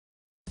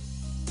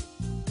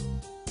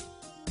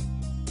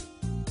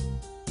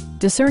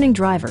Discerning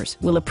drivers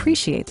will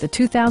appreciate the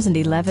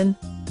 2011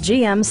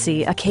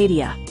 GMC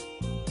Acadia.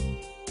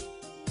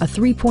 A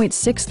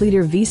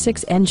 3.6-liter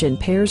V6 engine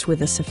pairs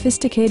with a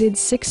sophisticated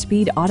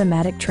 6-speed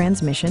automatic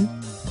transmission,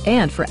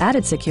 and for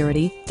added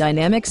security,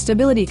 dynamic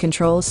stability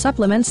control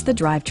supplements the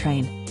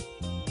drivetrain.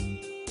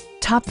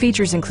 Top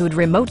features include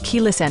remote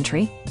keyless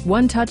entry,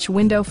 one-touch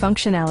window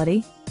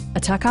functionality, a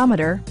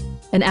tachometer,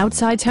 an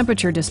outside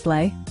temperature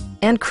display,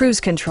 and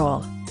cruise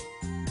control.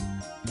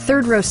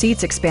 Third-row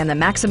seats expand the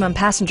maximum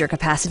passenger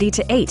capacity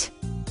to 8.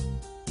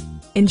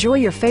 Enjoy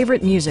your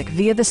favorite music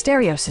via the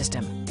stereo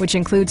system, which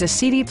includes a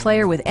CD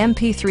player with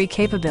MP3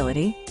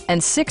 capability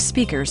and 6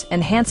 speakers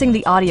enhancing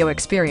the audio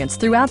experience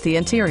throughout the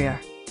interior.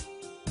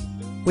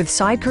 With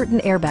side curtain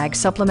airbags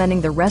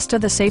supplementing the rest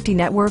of the safety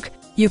network,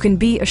 you can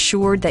be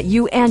assured that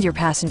you and your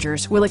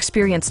passengers will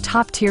experience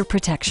top-tier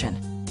protection.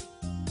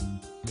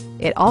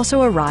 It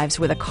also arrives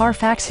with a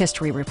Carfax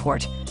history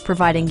report,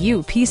 providing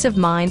you peace of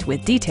mind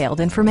with detailed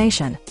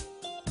information.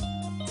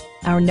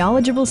 Our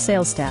knowledgeable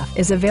sales staff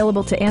is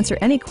available to answer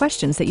any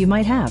questions that you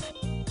might have.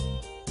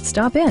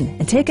 Stop in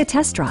and take a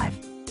test drive.